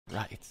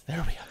died.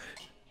 There we are.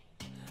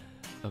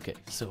 Okay,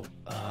 so,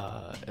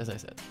 as I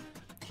said,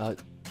 good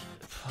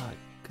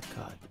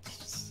God, it's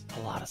just a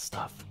lot of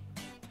stuff.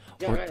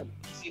 Yeah, right.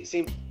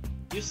 See,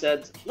 you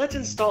said, let's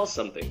install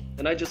something,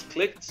 and I just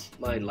clicked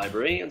my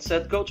library and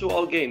said, go to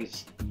all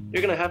games.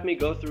 You're gonna have me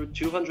go through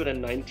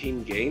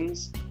 219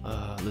 games?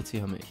 Let's see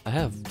how many. I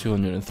have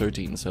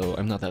 213, so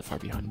I'm not that far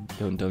behind.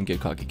 Don't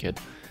get cocky, kid.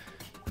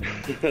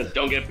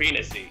 Don't get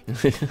penisy.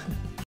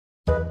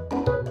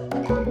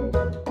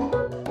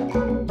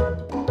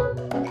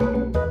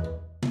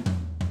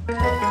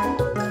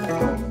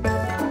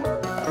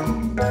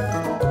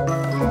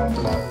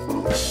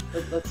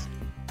 Let's.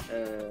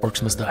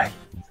 Orcs Must Die.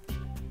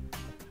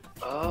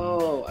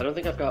 Oh, I don't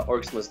think I've got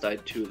Orcs Must Die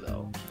 2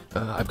 though.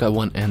 I've got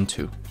 1 and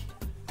 2.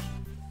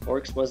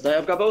 Orcs Must Die,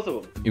 I've got both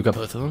of them. You got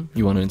both of them?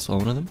 You want to install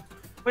one of them?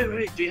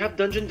 Wait, do you have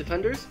Dungeon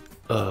Defenders?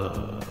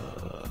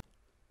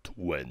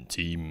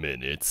 20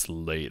 minutes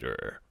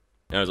later.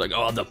 And I was like,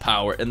 oh, the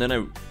power. And then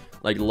I,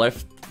 like,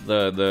 left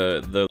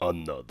the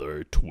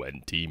another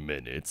 20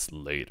 minutes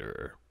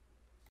later.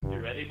 You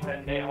ready,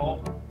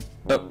 pendejo?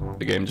 Oh,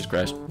 the game just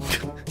crashed.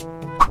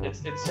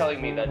 It's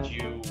telling me that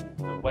you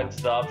went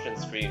to the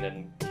options screen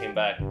and came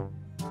back.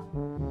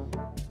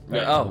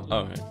 Right. Oh,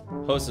 okay.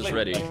 Host is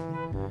ready.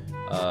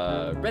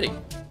 Ready.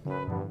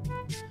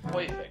 What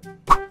do you think?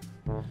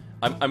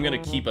 I'm gonna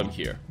keep them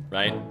here,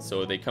 right?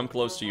 So they come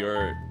close to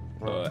your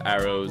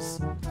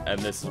arrows, and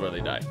this is where they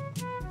die.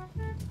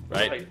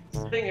 Right? Wait,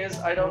 the thing is,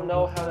 I don't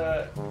know how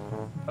to...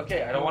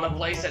 Okay, I don't want to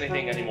place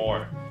anything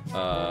anymore.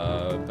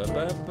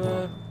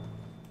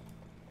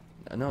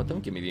 No,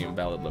 don't give me the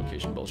invalid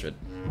location bullshit.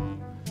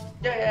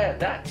 Yeah,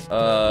 that.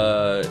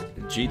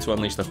 G to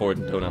unleash the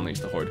horde, don't unleash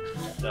the horde.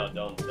 No,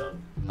 don't.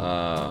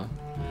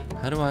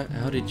 How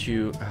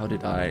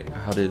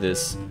did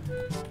this,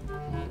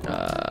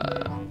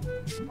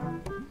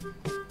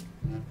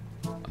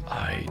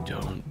 I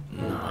don't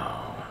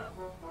know.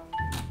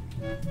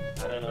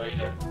 I don't know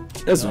either.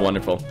 This is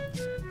wonderful.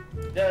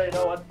 Yeah, you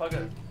know what? Fuck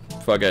it.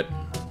 Fuck it.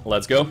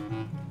 Let's go.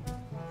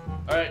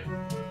 Alright.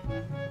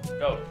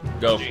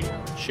 Go. G.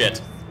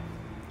 Shit.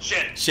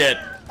 Shit.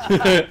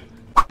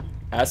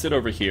 Acid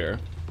over here.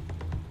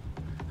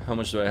 How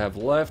much do I have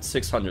left?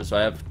 600. So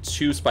I have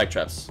 2 spike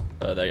traps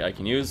that I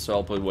can use. So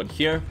I'll put one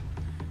here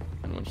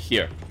and one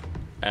here.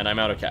 And I'm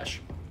out of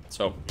cash.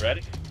 So.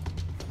 Ready?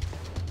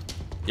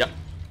 Yep.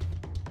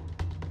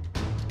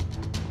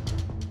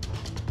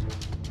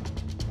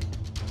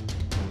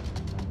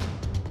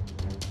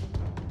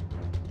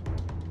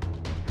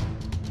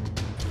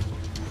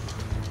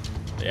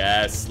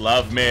 Yes,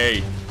 love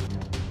me.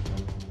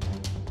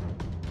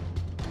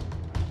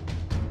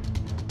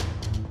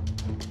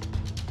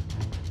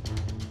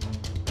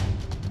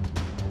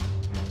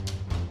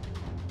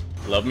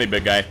 Love me,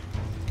 big guy.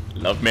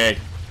 Love me.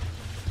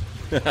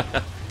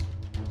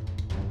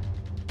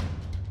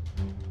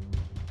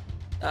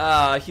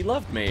 He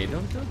loved me.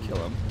 Don't kill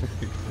him.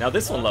 Now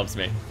this one loves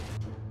me.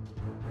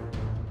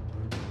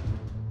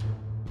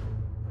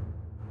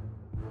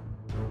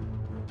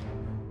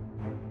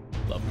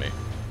 Love me.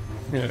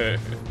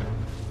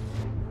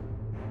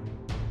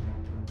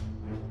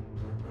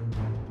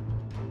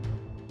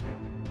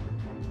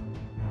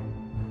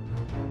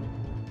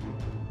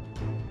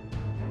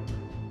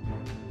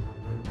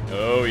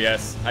 Oh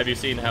yes. Have you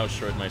seen how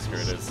short my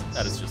skirt is?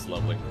 That is just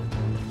lovely.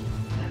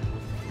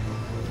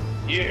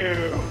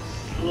 You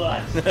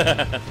slut.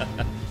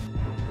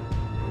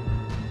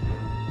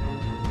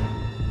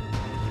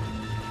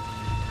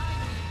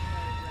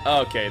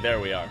 Okay, there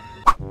we are.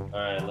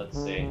 Alright, let's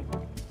see.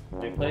 Can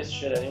we place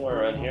shit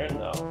anywhere around here?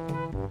 No.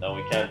 No,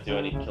 we can't do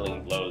any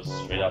killing blows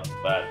straight off the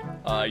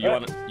bat.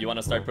 You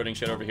wanna start putting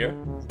shit over here?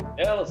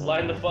 Yeah, let's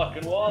line the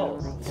fucking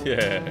walls.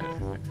 Yeah.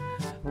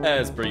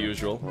 As per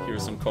usual.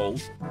 Here's some coal.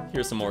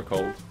 Here's some more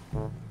coal.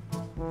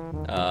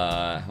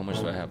 How much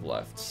do I have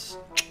left?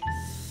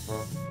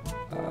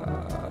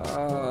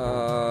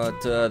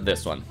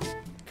 This one.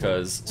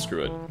 Cause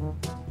screw it.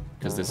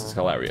 Cause this is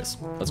hilarious.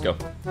 Let's go.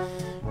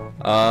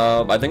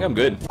 I think I'm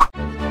good.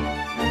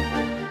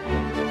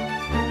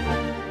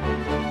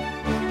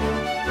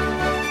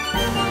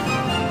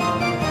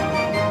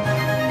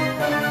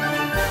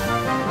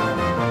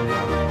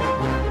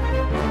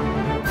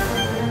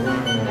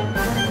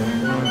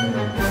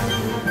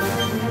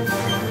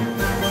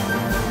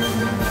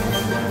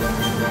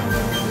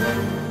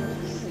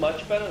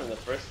 Much better than the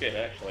first game,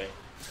 actually.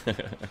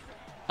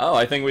 Oh,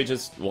 I think we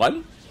just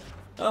won?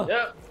 Oh.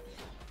 Yeah.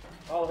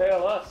 All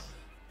hail us.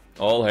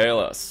 All hail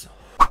us.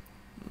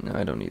 No,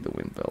 I don't need the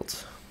wind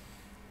belt.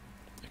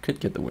 I could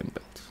get the wind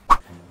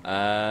belt.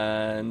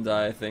 And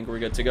I think we're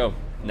good to go.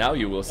 Now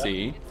you will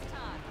see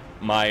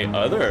my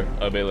other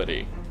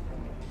ability,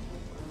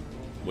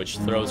 which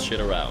throws shit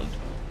around.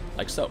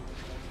 Like so.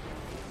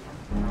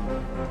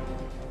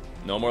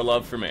 No more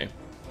love for me.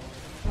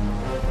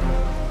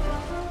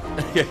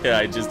 Yeah,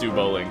 I just do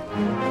bowling.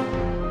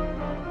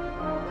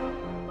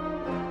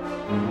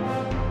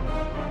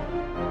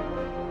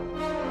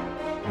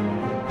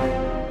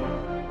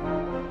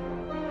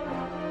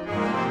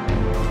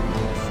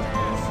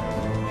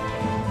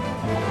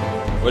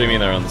 What do you mean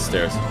they're on the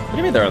stairs? What do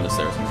you mean they're on the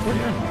stairs? What do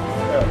you mean?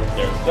 They're on the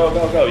stairs. Go,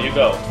 go, go. You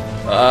go.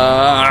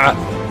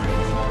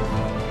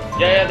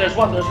 Yeah, there's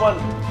one. There's one.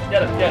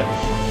 Get him, get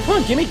him. Come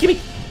on, gimme, gimme.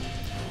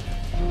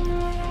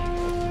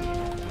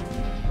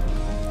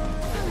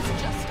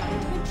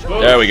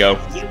 Boom. There we go.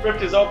 You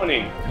ripped his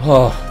opening.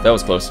 Oh, that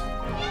was close.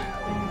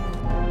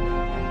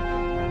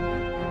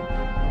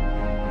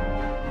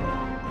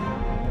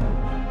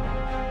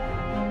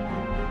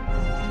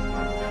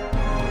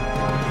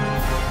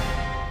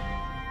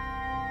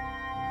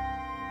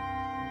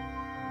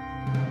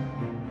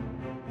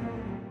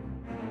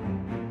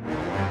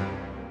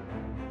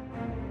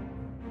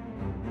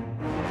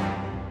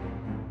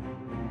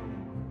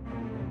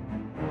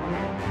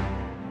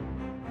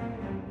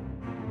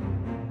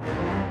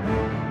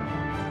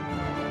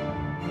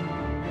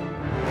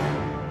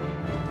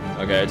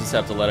 Okay, I just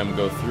have to let him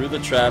go through the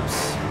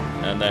traps,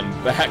 and then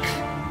back.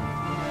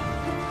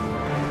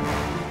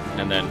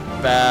 And then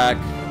back.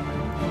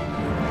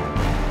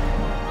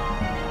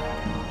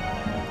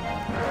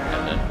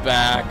 And then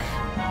back.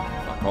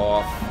 Fuck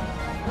off.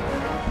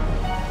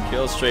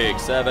 Kill streak,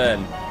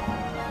 7.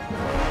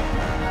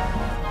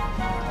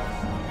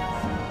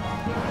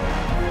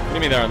 What do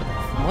you mean they're on...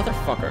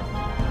 Motherfucker.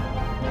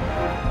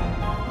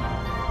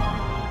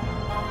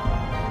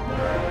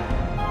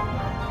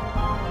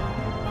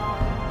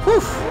 Whew.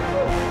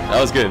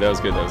 That was good, that was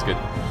good, that was good.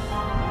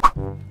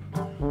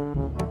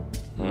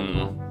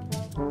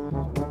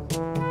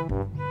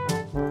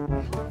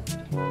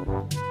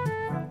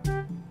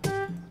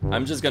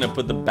 I'm just gonna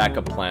put the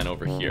backup plan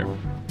over here.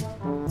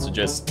 So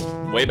just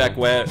way back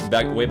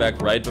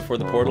right before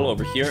the portal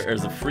over here,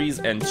 there's a freeze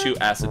and 2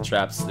 acid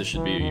traps. This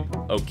should be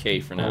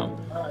okay for now.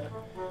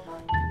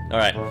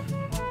 Alright.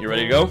 You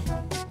ready to go?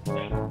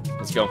 Yeah.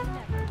 Let's go.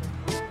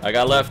 I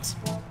got left.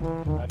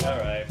 I got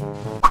right.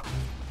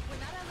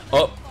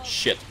 Oh,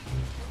 shit.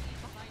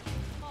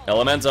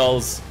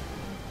 Elementals.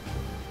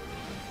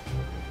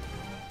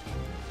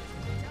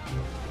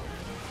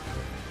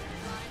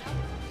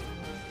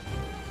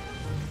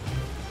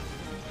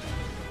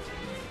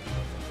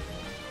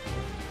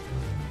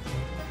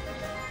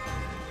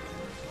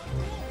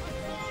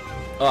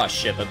 Oh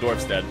shit, the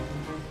dwarf's dead.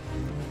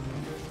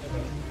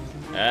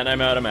 And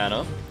I'm out of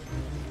mana.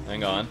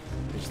 Hang on.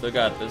 We still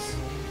got this.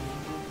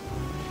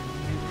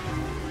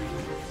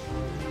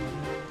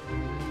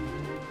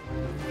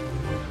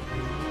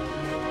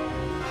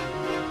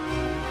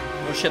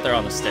 Oh shit, they're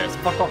on the stairs.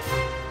 Fuck off.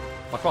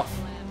 Fuck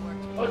off.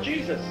 Oh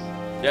Jesus!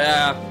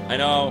 Yeah, I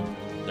know.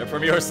 They're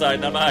from your side,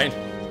 not mine.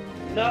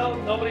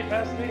 No, nobody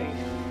passed me.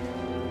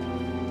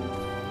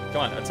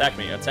 Come on, attack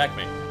me, attack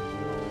me.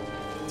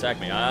 Attack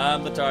me.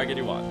 I'm the target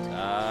you want.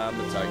 I'm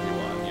the target you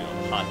want. You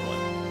know, hot one.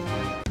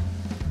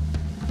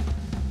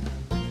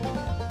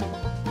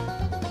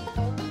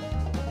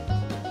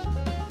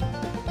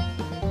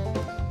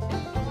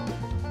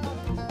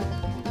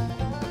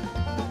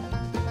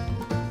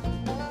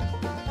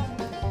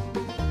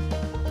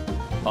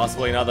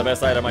 Possibly not the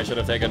best item I should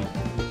have taken.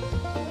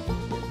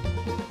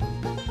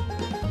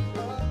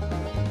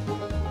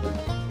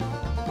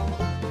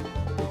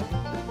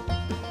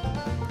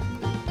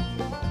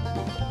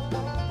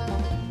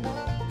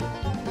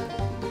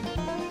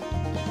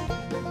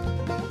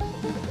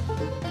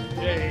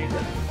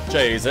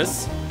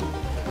 Jesus.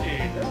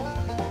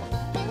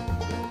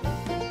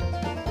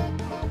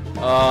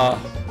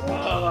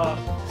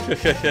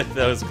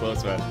 That was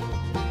close, man.